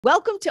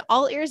Welcome to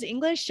All Ears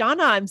English.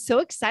 Shana, I'm so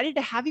excited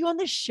to have you on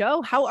the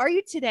show. How are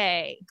you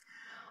today?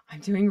 I'm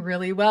doing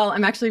really well.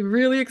 I'm actually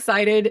really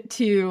excited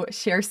to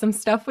share some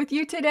stuff with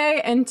you today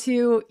and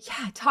to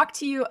talk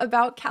to you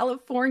about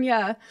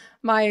California,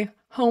 my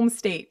home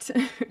state.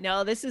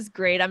 No, this is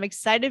great. I'm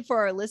excited for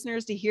our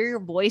listeners to hear your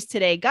voice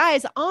today.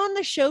 Guys, on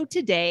the show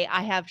today,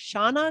 I have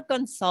Shana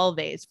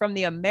Gonsalves from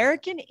the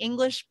American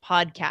English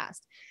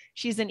Podcast.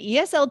 She's an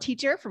ESL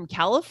teacher from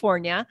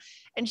California,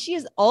 and she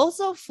is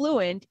also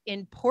fluent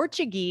in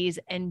Portuguese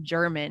and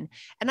German.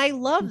 And I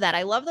love that.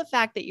 I love the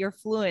fact that you're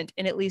fluent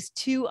in at least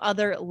two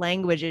other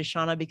languages,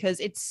 Shana, because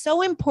it's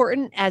so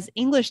important as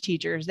English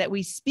teachers that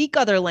we speak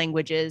other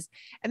languages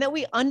and that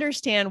we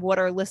understand what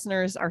our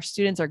listeners, our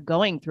students are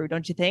going through.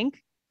 Don't you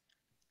think?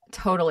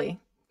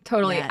 Totally.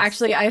 Totally. Yes.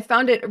 Actually, I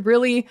found it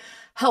really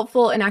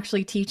helpful in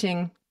actually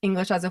teaching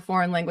English as a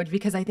foreign language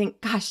because I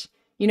think, gosh,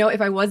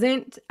 if I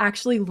wasn't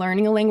actually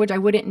learning a language, I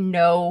wouldn't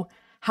know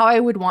how I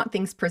would want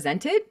things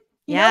presented.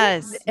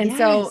 Yes. And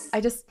so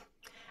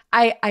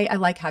I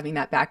like having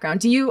that background.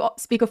 Do you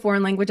speak a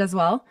foreign language as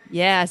well?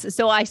 Yes.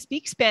 So I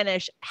speak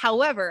Spanish.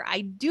 However,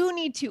 I do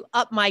need to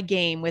up my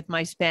game with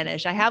my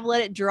Spanish. I have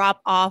let it drop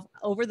off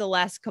over the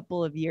last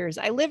couple of years.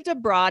 I lived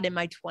abroad in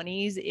my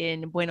 20s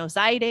in Buenos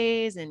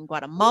Aires and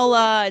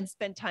Guatemala and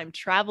spent time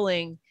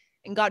traveling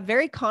and got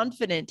very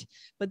confident.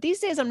 But these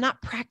days I'm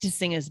not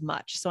practicing as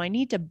much. So I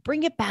need to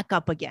bring it back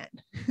up again.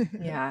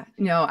 Yeah,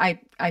 no, I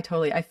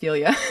feel you. I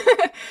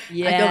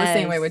feel the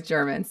same way with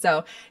German.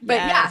 So, but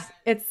that's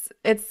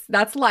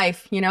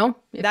life,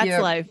 That's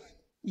life.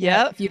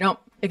 Yep. If you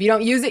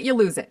don't use it, you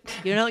lose it.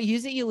 You don't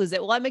use it, you lose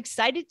it. Well, I'm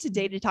excited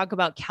today to talk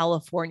about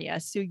California.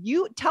 So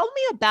you tell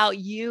me about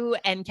you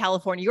and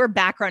California, your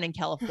background in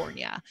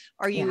California.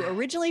 Are you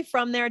originally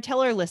from there? Tell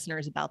our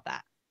listeners about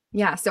that.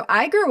 Yeah, so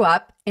I grew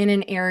up in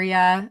an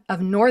area of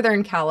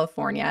Northern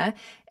California.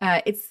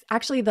 It's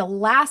actually the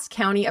last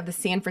county of the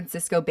San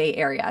Francisco Bay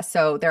Area.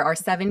 So there are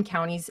 7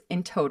 counties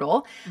in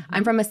total. Mm-hmm.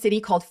 I'm from a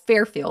city called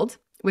Fairfield,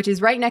 which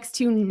is right next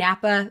to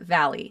Napa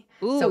Valley.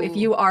 Ooh. So if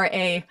you are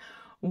a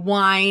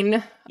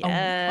wino,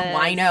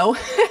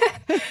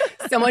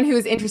 someone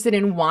who's interested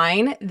in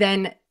wine,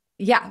 then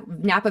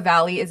Napa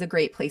Valley is a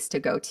great place to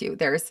go to.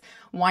 There's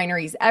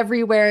wineries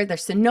everywhere.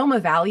 There's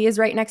Sonoma Valley is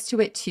right next to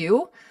it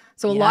too.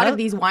 So a lot of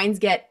these wines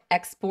get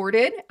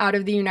exported out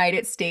of the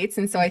United States.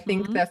 And so I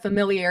think the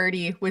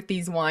familiarity with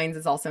these wines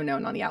is also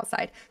known on the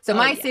outside. So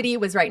my city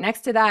was right next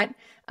to that.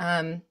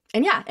 And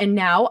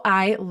now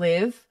I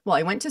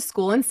went to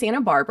school in Santa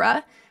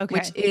Barbara,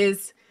 which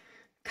is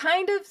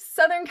kind of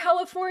Southern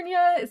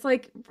California. It's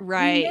like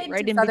right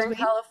in Southern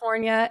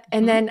California.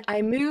 And then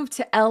I moved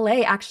to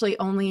LA actually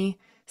only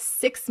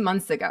 6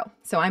 months ago.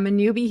 So I'm a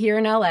newbie here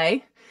in LA.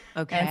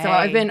 Okay. And so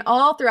I've been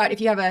all throughout.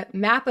 If you have a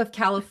map of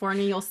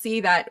California, you'll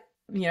see that,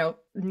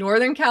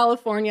 Northern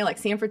California, like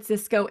San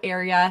Francisco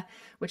area,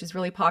 which is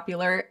really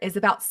popular, is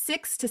about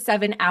 6 to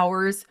 7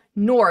 hours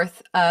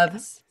north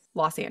of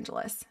Los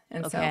Angeles.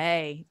 And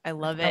I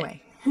love it.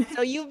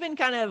 So you've been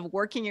kind of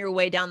working your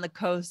way down the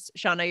coast,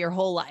 Shana, your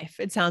whole life.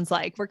 It sounds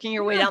like working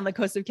your way down the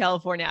coast of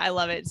California. I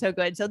love it. So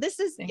good. So this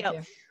is, Thank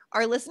you.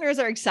 Our listeners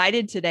are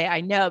excited today,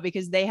 I know,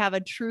 because they have a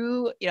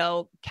true,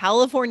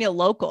 California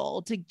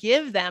local to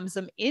give them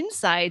some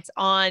insights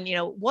on,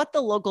 what the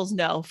locals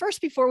know.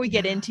 First, before we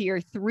get into your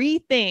 3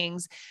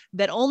 things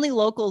that only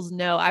locals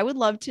know, I would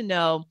love to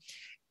know,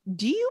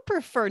 do you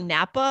prefer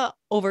Napa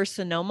over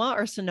Sonoma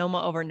or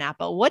Sonoma over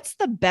Napa? What's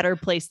the better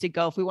place to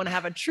go if we want to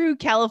have a true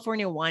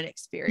California wine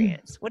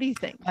experience? What do you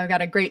think? I've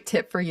got a great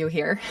tip for you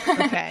here.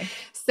 Okay.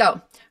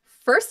 So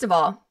first of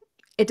all,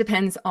 it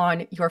depends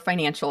on your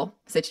financial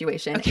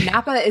situation. Okay.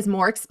 Napa is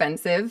more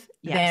expensive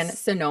than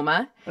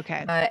Sonoma.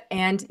 Okay.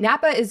 And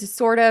Napa is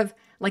sort of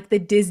like the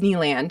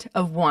Disneyland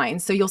of wine.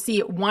 So you'll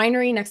see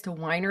winery next to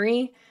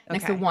winery,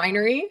 next to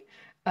winery.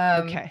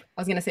 I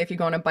was going to say if you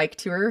go on a bike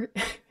tour,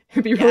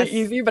 it'd be really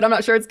easy, but I'm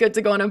not sure it's good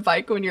to go on a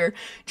bike when you're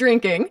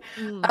drinking.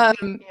 But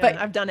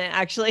I've done it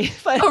actually.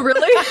 But, oh,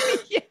 really?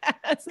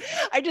 Yes.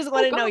 I just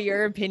want to know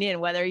your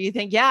opinion, whether you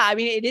think,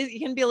 it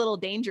can be a little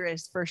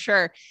dangerous for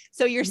sure.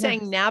 So you're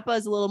saying Napa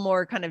is a little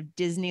more kind of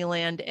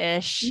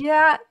Disneyland-ish.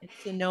 Yeah.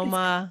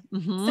 Sonoma.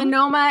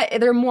 Sonoma,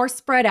 they're more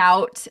spread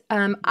out.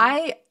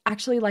 I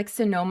actually like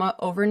Sonoma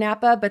over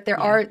Napa, but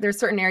there's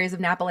certain areas of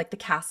Napa like the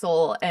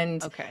castle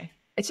and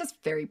it's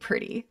just very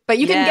pretty. But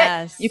you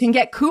can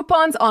get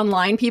coupons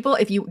online, people.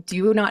 If you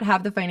do not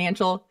have the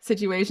financial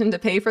situation to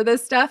pay for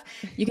this stuff,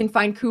 you can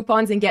find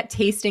coupons and get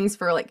tastings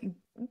for like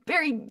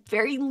very,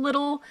 very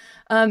little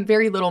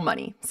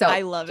money. So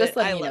I love it.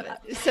 I love it.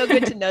 It's so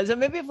good to know. So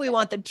maybe if we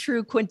want the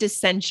true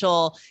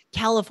quintessential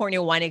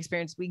California wine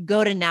experience, we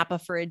go to Napa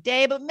for a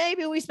day, but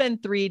maybe we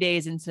spend 3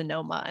 days in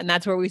Sonoma, and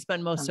that's where we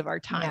spend most of our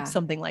time.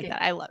 Something like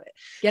that. I love it.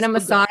 Get a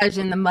massage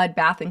in the mud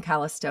bath in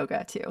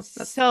Calistoga too.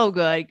 That's so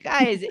good,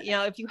 guys.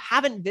 If you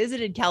haven't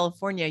visited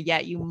California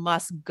yet, you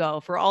must go.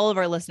 For all of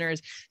our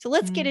listeners. So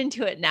let's get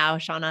into it now,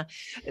 Shana.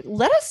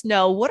 Let us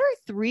know, what are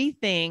 3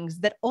 things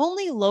that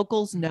only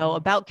locals know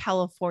about about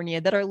California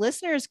that our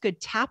listeners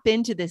could tap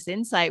into this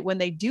insight when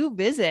they do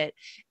visit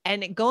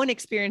and go and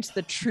experience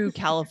the true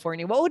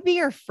California? What would be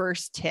your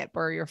first tip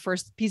or your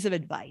first piece of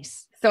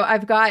advice? So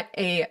I've got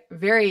a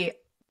very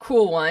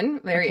cool one,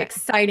 very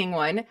exciting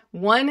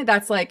one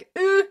that's like,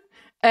 ooh,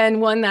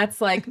 and one that's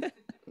like,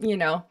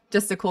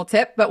 just a cool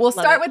tip. But we'll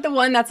start with the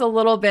one that's a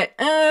little bit,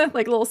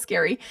 like a little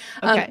scary.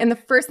 And the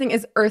first thing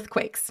is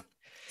earthquakes.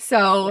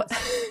 So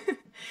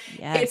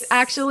it's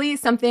actually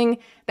something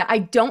that I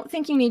don't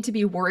think you need to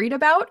be worried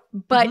about,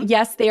 but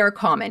yes, they are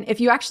common. If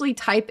you actually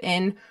type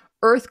in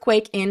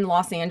earthquake in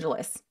Los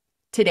Angeles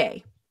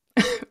today,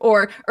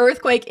 or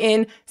earthquake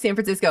in San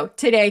Francisco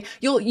today,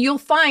 you'll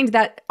find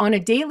that on a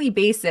daily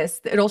basis,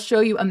 it'll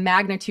show you a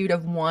magnitude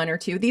of 1 or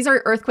 2. These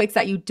are earthquakes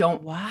that you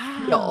don't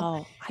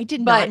feel. I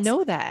did not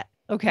know that.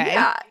 Okay.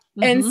 Yeah.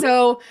 And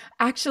so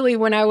actually,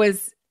 when I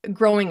was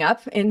growing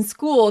up in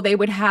school, they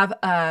would have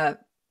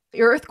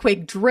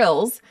earthquake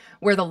drills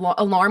where the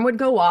alarm would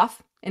go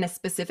off in a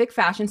specific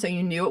fashion. So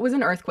you knew it was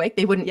an earthquake.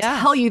 They wouldn't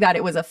tell you that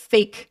it was a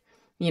fake,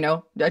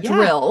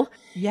 drill.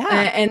 Yeah.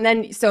 And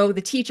then, so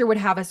the teacher would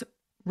have us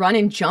run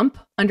and jump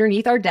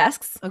underneath our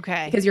desks.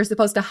 Okay. Because you're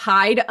supposed to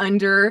hide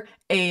under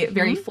a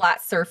very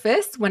flat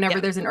surface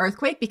whenever there's an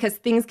earthquake, because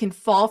things can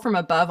fall from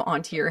above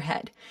onto your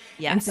head.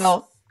 Yes. And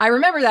so I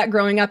remember that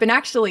growing up. And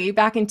actually,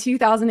 back in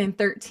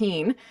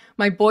 2013,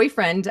 my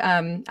boyfriend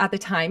at the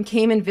time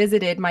came and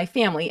visited my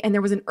family, and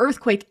there was an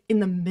earthquake in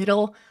the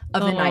middle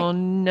of the night. Oh,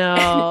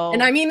 no.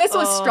 And I mean, this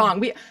was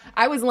strong.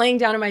 I was laying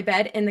down in my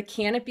bed, and the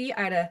canopy,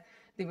 I had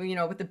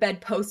with the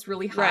bed post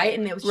really high,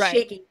 and it was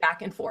shaking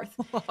back and forth.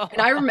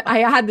 And I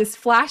had this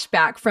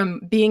flashback from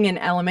being in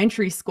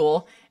elementary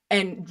school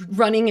and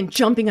running and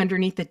jumping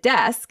underneath the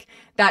desk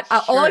that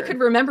all I could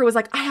remember was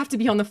like, I have to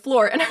be on the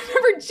floor. And I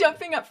remember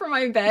jumping up from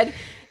my bed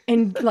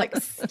and like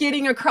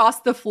skidding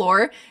across the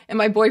floor. And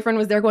my boyfriend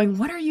was there going,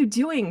 what are you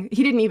doing?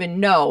 He didn't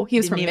even know. He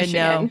was from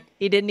Michigan.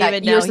 He didn't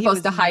even know. You're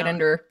supposed to hide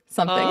under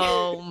something.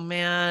 Oh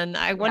man.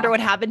 I wonder what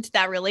happened to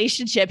that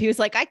relationship. He was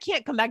like, I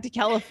can't come back to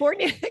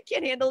California. I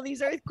can't handle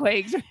these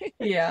earthquakes.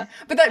 Yeah.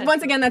 But that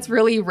once again, that's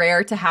really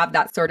rare to have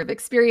that sort of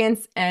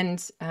experience.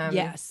 And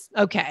yes.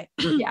 Okay.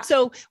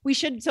 So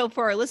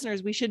for our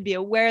listeners, we should be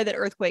aware that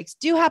earthquakes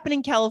do happen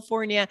in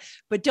California,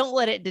 but don't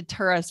let it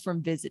deter us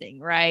from visiting,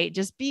 right?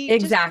 Just be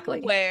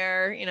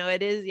aware,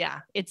 it is,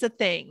 it's a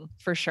thing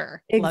for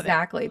sure.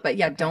 Exactly. But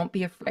don't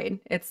be afraid.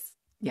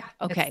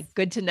 Okay.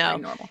 Good to know.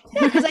 Normal.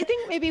 Because I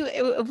think maybe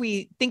if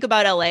we think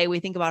about LA,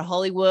 we think about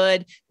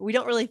Hollywood, we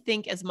don't really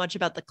think as much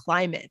about the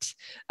climate.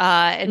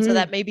 And so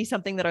that may be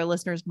something that our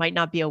listeners might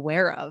not be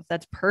aware of.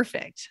 That's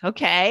perfect.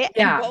 Okay.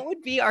 Yeah. And what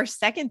would be our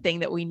second thing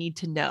that we need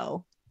to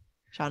know?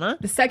 Shana?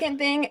 The second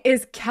thing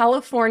is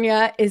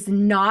California is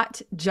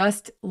not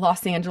just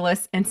Los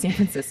Angeles and San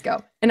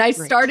Francisco. And I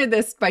started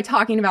this by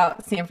talking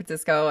about San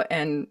Francisco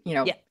and,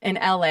 and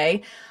LA,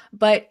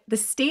 but the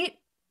state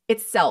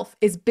itself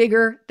is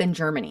bigger than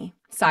Germany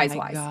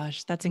size-wise. Oh my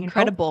gosh, that's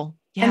incredible.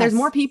 Yes. And there's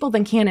more people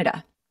than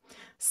Canada.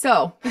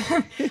 So,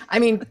 I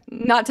mean,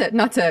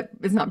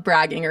 it's not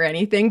bragging or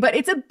anything, but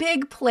it's a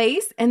big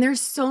place and there's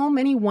so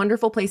many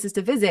wonderful places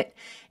to visit.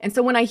 And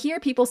so when I hear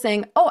people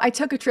saying, oh, I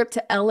took a trip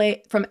to LA,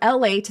 from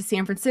LA to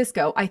San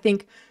Francisco, I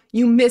think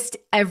you missed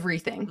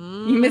everything.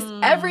 You missed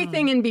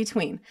everything in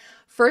between.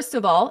 First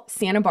of all,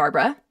 Santa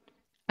Barbara.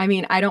 I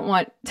mean, I don't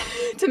want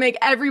to make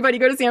everybody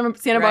go to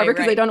Santa Barbara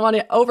because I don't want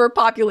it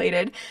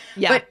overpopulated.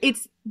 Yeah. But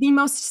it's the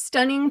most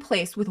stunning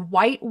place with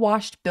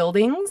whitewashed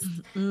buildings.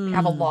 They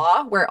have a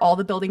law where all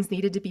the buildings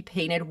needed to be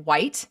painted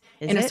white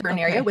in a certain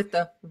area with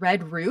the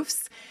red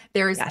roofs.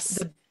 There's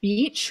the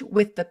beach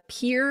with the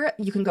pier.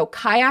 You can go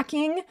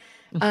kayaking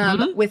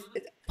with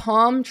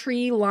palm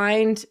tree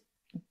lined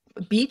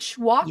beach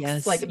walks.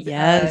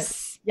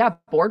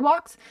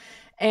 Boardwalks.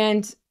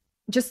 And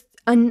just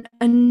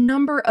a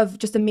number of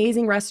just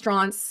amazing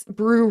restaurants,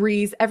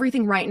 breweries,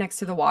 everything right next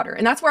to the water.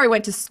 And that's where I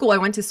went to school. I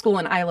went to school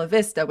in Isla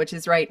Vista, which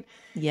is right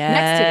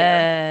next to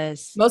there.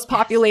 Most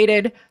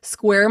populated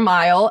square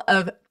mile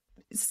of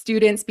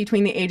students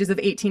between the ages of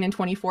 18 and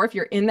 24. If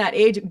you're in that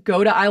age,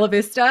 go to Isla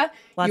Vista.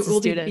 It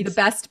will be the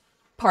best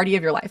party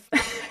of your life.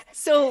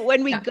 So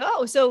when we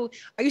go,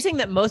 are you saying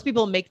that most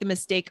people make the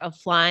mistake of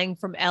flying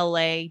from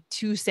LA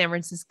to San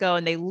Francisco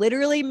and they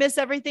literally miss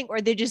everything,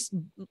 or they just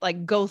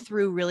like go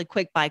through really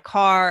quick by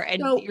car?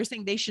 And you're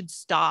saying they should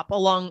stop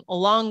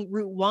along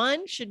Route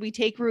 1? Should we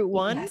take Route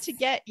 1 to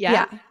get?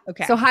 Yeah.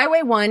 Okay. So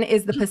Highway 1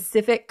 is the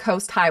Pacific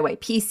Coast Highway,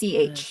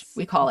 PCH,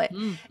 we call it.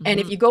 And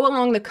if you go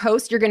along the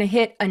coast, you're going to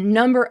hit a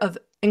number of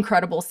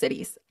incredible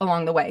cities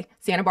along the way.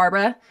 Santa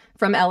Barbara,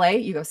 from LA,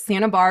 you go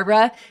Santa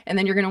Barbara, and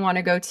then you're going to want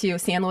to go to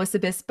San Luis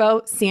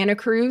Obispo, Santa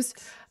Cruz,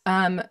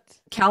 what's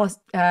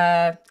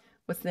the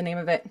name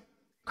of it?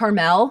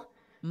 Carmel.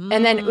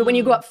 And then when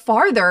you go up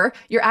farther,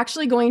 you're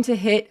actually going to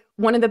hit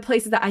one of the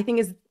places that I think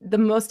is the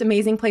most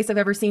amazing place I've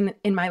ever seen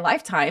in my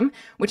lifetime,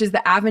 which is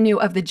the Avenue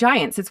of the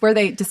Giants. It's where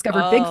they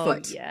discovered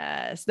Bigfoot.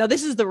 Yes. Now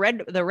this is the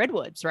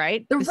redwoods,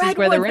 right? The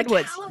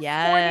redwoods.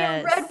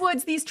 Yes.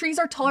 Redwoods. These trees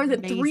are taller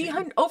than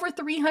over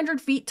 300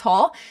 feet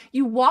tall.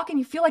 You walk and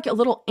you feel like a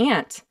little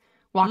ant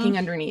walking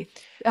underneath.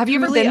 Have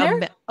you ever been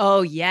there?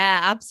 Oh yeah,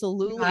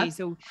 absolutely. Yeah.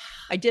 So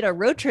I did a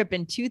road trip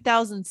in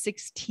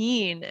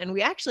 2016, and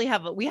we actually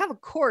have a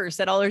course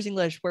at All Ears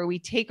English where we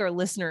take our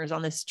listeners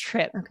on this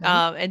trip. Okay.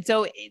 And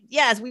so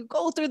yes, we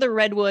go through the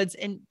redwoods,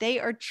 and they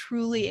are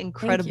truly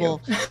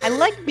incredible. Thank you. I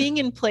like being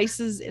in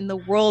places in the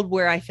world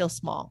where I feel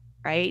small.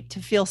 Right. To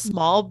feel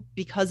small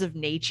because of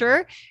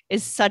nature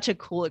is such a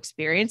cool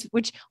experience,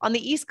 which on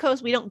the East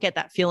Coast, we don't get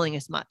that feeling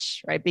as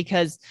much, right?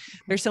 Because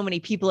there's so many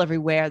people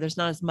everywhere. There's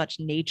not as much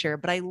nature,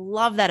 but I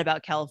love that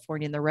about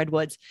California and the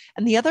redwoods.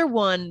 And the other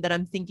one that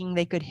I'm thinking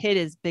they could hit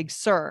is Big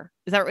Sur.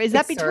 Is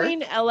that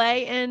between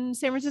LA and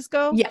San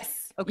Francisco?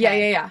 Yes.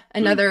 Okay. Yeah.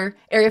 Another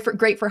area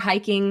great for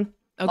hiking.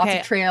 Okay. Lots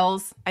of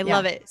trails. I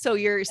love it. So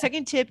your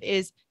second tip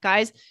is,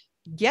 guys,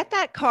 get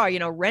that car,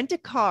 rent a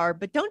car,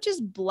 but don't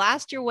just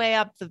blast your way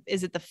up.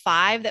 Is it the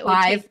 5 that would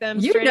take them?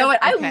 You know it.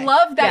 Okay. I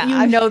love that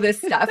you know this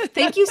stuff.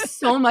 Thank you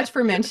so much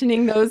for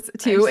mentioning those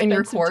two in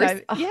your course.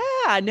 Yeah,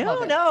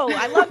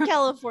 I love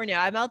California.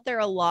 I'm out there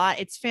a lot.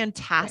 It's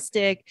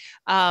fantastic.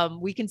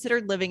 We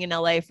considered living in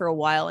LA for a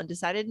while and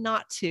decided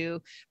not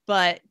to,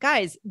 but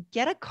guys,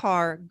 get a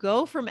car,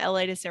 go from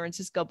LA to San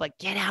Francisco, but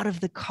get out of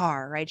the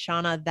car, right,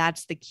 Shana?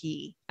 That's the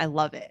key. I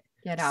love it.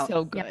 Get out.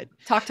 So good. Yep.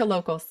 Talk to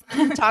locals.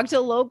 Talk to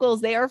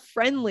locals. They are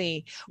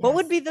friendly. Yes. What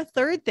would be the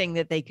third thing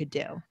that they could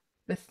do?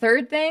 The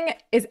third thing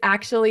is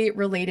actually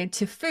related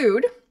to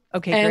food.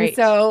 Okay, and great.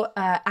 So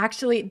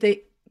actually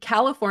the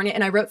California,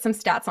 and I wrote some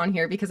stats on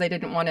here because I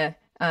didn't want to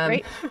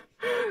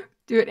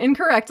do it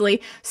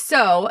incorrectly.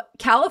 So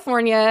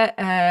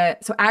California,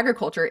 so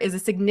agriculture is a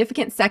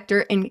significant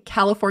sector in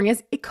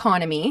California's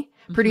economy,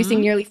 producing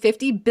nearly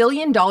 $50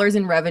 billion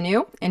in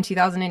revenue in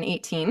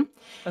 2018.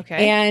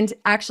 Okay. And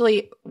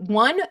actually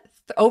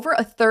over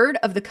a third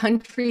of the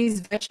country's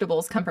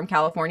vegetables come from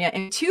California,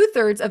 and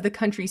 2/3 of the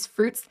country's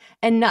fruits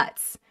and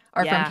nuts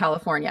are from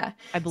California.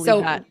 I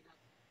believe that.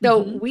 So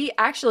we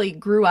actually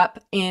grew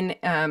up in,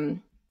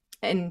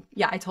 and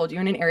yeah, I told you,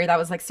 in an area that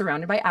was like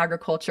surrounded by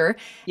agriculture.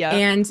 Yeah.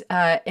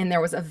 And there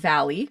was a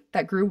valley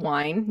that grew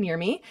wine near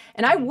me.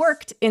 And I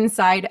worked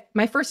inside.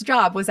 My first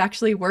job was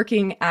actually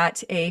working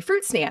at a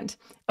fruit stand.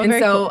 And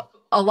so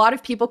a lot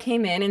of people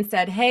came in and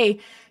said, hey,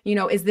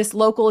 is this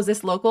local? Is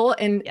this local?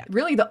 And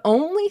really the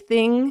only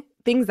things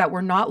that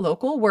were not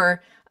local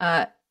were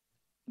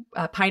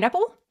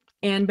pineapple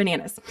and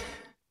bananas.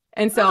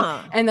 And so,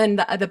 and then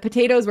the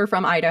potatoes were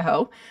from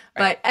Idaho,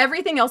 but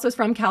everything else was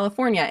from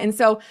California. And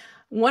so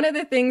one of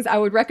the things I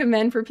would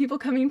recommend for people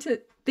coming to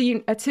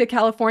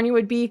California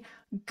would be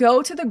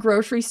go to the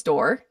grocery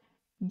store,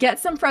 get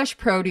some fresh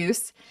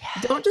produce.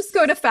 Yes. Don't just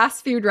go to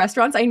fast food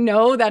restaurants. I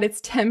know that it's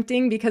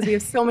tempting because we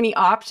have so many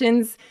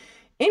options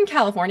in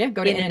California.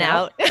 Go to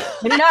In-N-Out.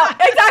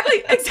 In-N-Out.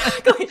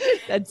 Exactly.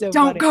 That's so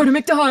Don't funny. Go to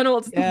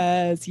McDonald's.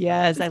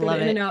 Yes. I love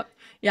it. In-N-Out.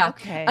 Yeah.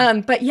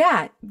 Okay. But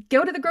yeah,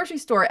 go to the grocery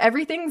store.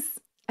 Everything's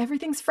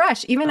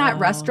fresh. Even at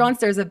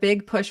restaurants, there's a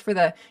big push for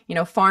the,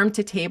 farm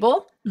to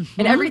table.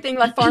 And everything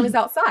like farm is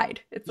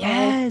outside. It's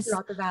all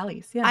throughout the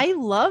valleys. Yeah. I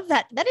love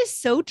that. That is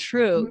so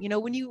true.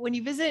 When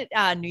you visit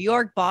New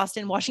York,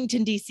 Boston,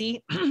 Washington,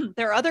 DC,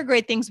 there are other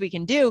great things we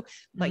can do,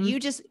 but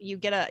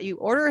you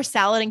order a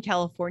salad in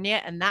California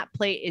and that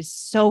plate is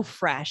so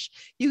fresh.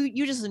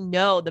 You just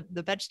know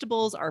the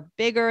vegetables are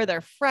bigger,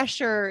 they're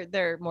fresher,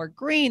 they're more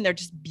green, they're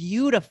just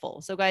beautiful.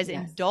 So guys,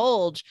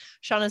 indulge.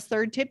 Shauna's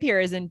third tip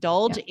here is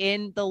indulge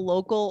in the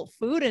local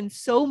food, and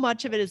so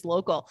much of it is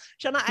local.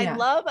 Shauna, I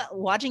love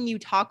watching you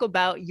talk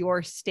about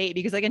your state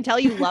because I can tell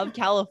you love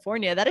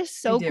California. That is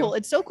so cool.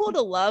 It's so cool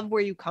to love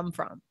where you come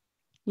from.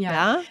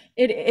 Yeah.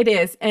 It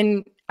is.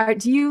 And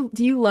do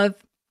you love,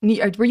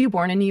 were you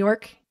born in New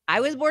York? I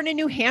was born in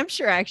New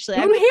Hampshire, actually.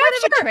 I'm kind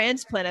of a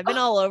transplant. I've been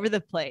all over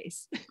the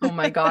place. Oh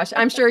my gosh.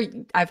 I'm sure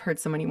I've heard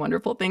so many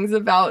wonderful things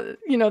about,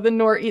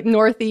 the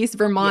Northeast,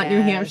 Vermont,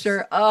 New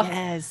Hampshire. Oh,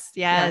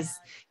 yes.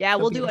 Yeah.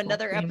 We'll do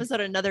another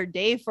episode another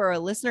day for our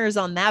listeners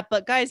on that.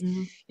 But guys,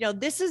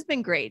 this has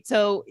been great.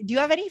 So do you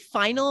have any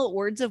final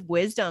words of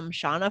wisdom,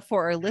 Shana,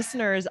 for our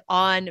listeners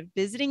on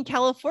visiting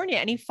California?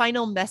 Any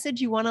final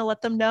message you want to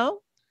let them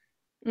know?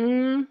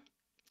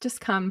 Just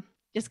come.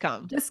 Just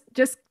come.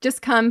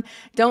 Just come.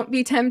 Don't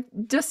be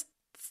tempted. Just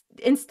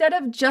instead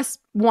of just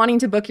wanting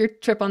to book your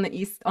trip on the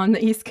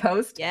East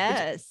Coast.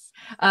 Yes.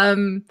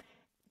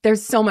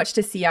 There's so much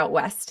to see out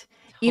west.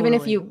 Totally. Even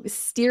if you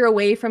steer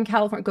away from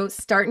California,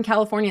 start in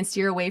California and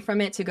steer away from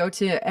it to go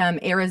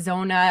to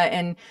Arizona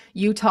and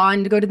Utah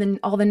and to go to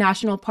all the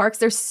national parks.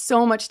 There's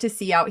so much to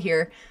see out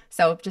here.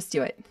 So just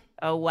do it.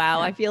 Oh, wow.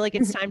 Yeah. I feel like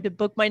it's time to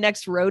book my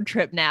next road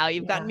trip now.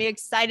 You've gotten me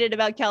excited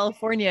about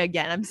California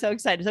again. I'm so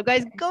excited. So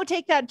guys, go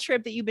take that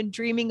trip that you've been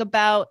dreaming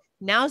about.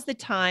 Now's the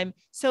time.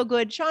 So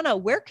good.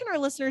 Shana, where can our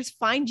listeners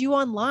find you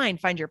online,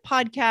 find your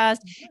podcast,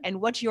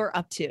 and what you're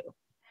up to?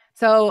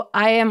 So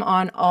I am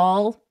on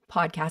all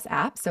podcast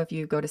apps. So if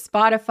you go to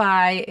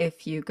Spotify,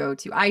 if you go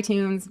to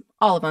iTunes,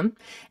 all of them.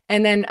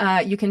 And then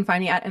you can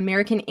find me at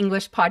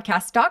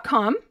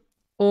AmericanEnglishPodcast.com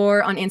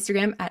or on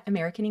Instagram at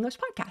American English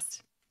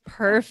Podcast.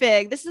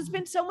 Perfect. This has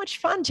been so much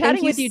fun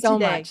chatting with you so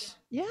today. Much.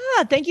 Yeah.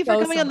 Thank you for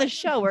coming on the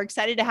show. We're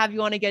excited to have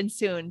you on again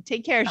soon.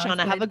 Take care, Sounds Shana.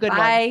 good. Have a good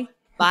Bye.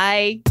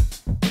 one. Bye.